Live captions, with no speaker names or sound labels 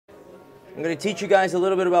I'm going to teach you guys a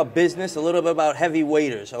little bit about business, a little bit about heavy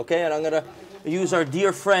weighters, okay? And I'm going to use our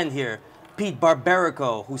dear friend here, Pete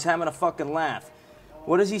Barberico, who's having a fucking laugh.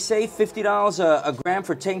 What does he say? $50 a gram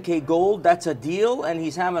for 10K gold? That's a deal? And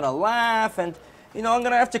he's having a laugh. And, you know, I'm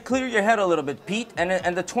going to have to clear your head a little bit, Pete,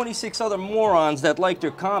 and the 26 other morons that liked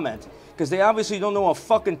your comment, because they obviously don't know a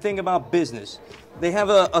fucking thing about business. They have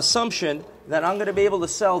an assumption that I'm going to be able to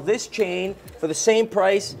sell this chain for the same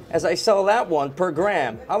price as I sell that one per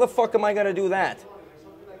gram. How the fuck am I going to do that?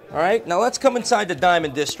 All right, now let's come inside the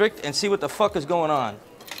Diamond District and see what the fuck is going on.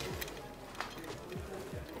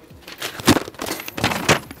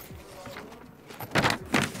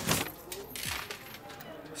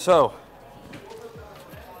 So,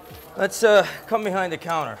 let's come behind the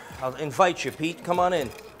counter. I'll invite you, Pete. Come on in.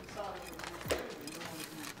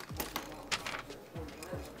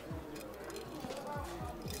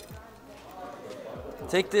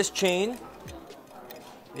 Take this chain.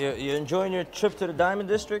 You're enjoying your trip to the Diamond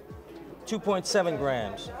District? 2.7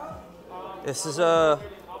 grams. This is a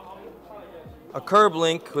curb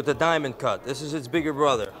link with a diamond cut. This is its bigger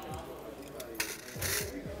brother.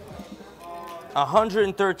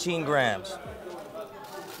 113 grams.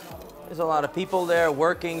 There's a lot of people there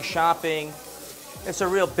working, shopping. It's a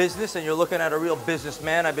real business, and you're looking at a real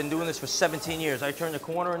businessman. I've been doing this for 17 years. I turned the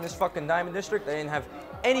corner in this fucking Diamond District. I didn't have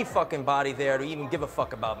any fucking body there to even give a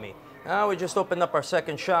fuck about me. Now we just opened up our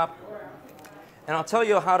second shop, and I'll tell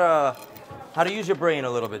you how to use your brain a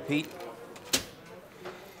little bit, Pete.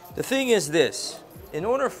 The thing is this: in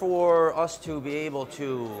order for us to be able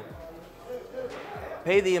to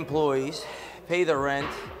pay the employees, pay the rent,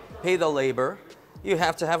 pay the labor, you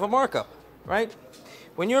have to have a markup, right?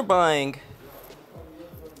 When you're buying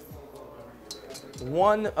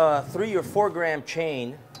one 3 or 4 gram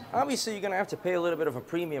chain, obviously you're going to have to pay a little bit of a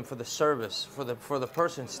premium for the service, for the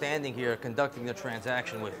person standing here conducting the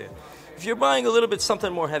transaction with you. If you're buying a little bit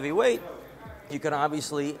something more heavyweight, you can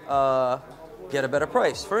obviously get a better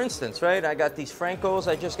price. For instance, right, I got these Francos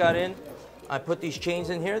I just got in. I put these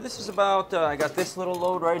chains in here. This is about, I got this little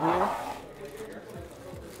load right here.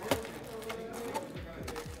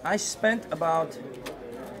 I spent about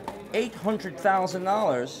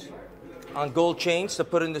 $800,000 on gold chains to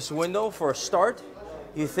put in this window for a start.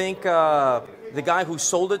 You think the guy who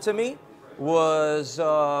sold it to me was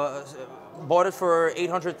bought it for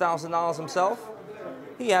 $800,000 himself?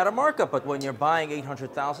 He had a markup, but when you're buying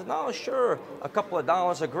 $800,000, sure, a couple of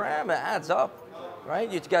dollars a gram, it adds up, right?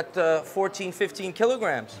 You've got 14, 15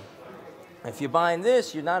 kilograms. If you're buying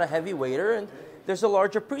this, you're not a heavy weighter, and there's a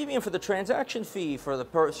larger premium for the transaction fee for the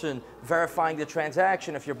person verifying the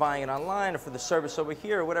transaction if you're buying it online, or for the service over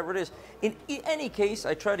here, or whatever it is. In any case,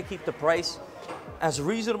 I try to keep the price as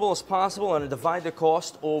reasonable as possible and divide the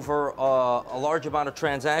cost over a large amount of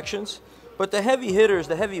transactions. But the heavy hitters,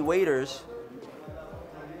 the heavy weighters,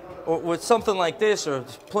 or with something like this, or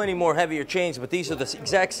plenty more heavier chains, but these are the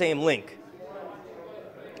exact same link.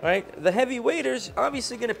 Right? The heavy weighters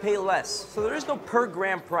obviously going to pay less. So there is no per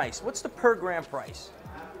gram price. What's the per gram price?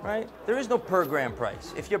 Right? There is no per gram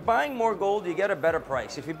price. If you're buying more gold, you get a better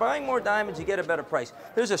price. If you're buying more diamonds, you get a better price.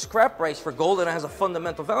 There's a scrap price for gold, and it has a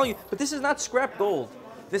fundamental value, but this is not scrap gold.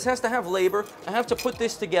 This has to have labor. I have to put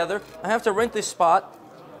this together. I have to rent this spot.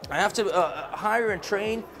 I have to hire and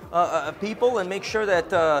train people and make sure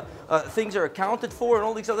that things are accounted for and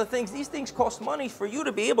all these other things. These things cost money for you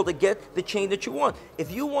to be able to get the chain that you want.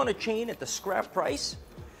 If you want a chain at the scrap price,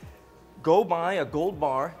 go buy a gold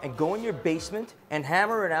bar and go in your basement and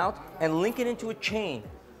hammer it out and link it into a chain.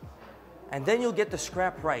 And then you'll get the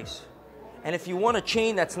scrap price. And if you want a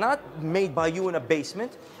chain that's not made by you in a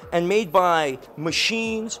basement and made by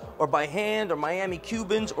machines or by hand or Miami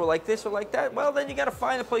Cubans or like this or like that, well, then you got to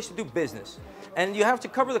find a place to do business. And you have to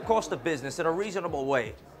cover the cost of business in a reasonable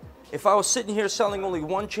way. If I was sitting here selling only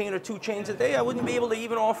 1 chain or 2 chains a day, I wouldn't be able to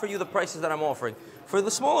even offer you the prices that I'm offering. For the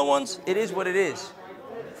smaller ones, it is what it is.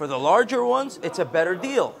 For the larger ones, it's a better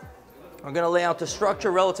deal. I'm going to lay out the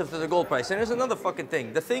structure relative to the gold price. And there's another fucking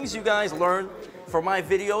thing. The things you guys learn from my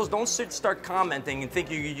videos, don't start commenting and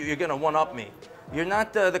think you're going to one-up me. You're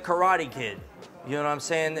not the Karate Kid. You know what I'm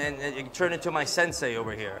saying? And you turn into my sensei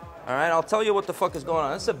over here. All right? I'll tell you what the fuck is going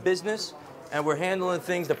on. It's a business, and we're handling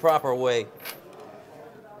things the proper way.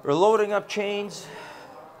 We're loading up chains.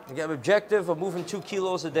 We got an objective of moving 2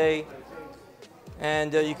 kilos a day.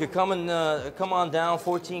 And you could come on down,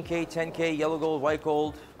 14K, 10K, yellow gold, white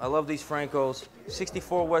gold. I love these Francos.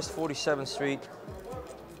 64 West 47th Street.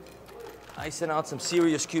 I sent out some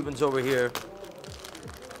serious Cubans over here.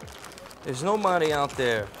 There's nobody out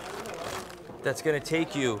there that's gonna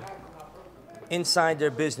take you inside their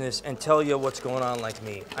business and tell you what's going on like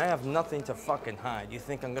me. I have nothing to fucking hide. You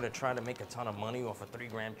think I'm gonna try to make a ton of money off a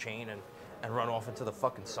 3-gram chain and run off into the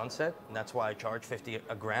fucking sunset? And that's why I charge 50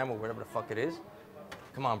 a gram or whatever the fuck it is?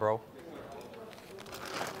 Come on, bro.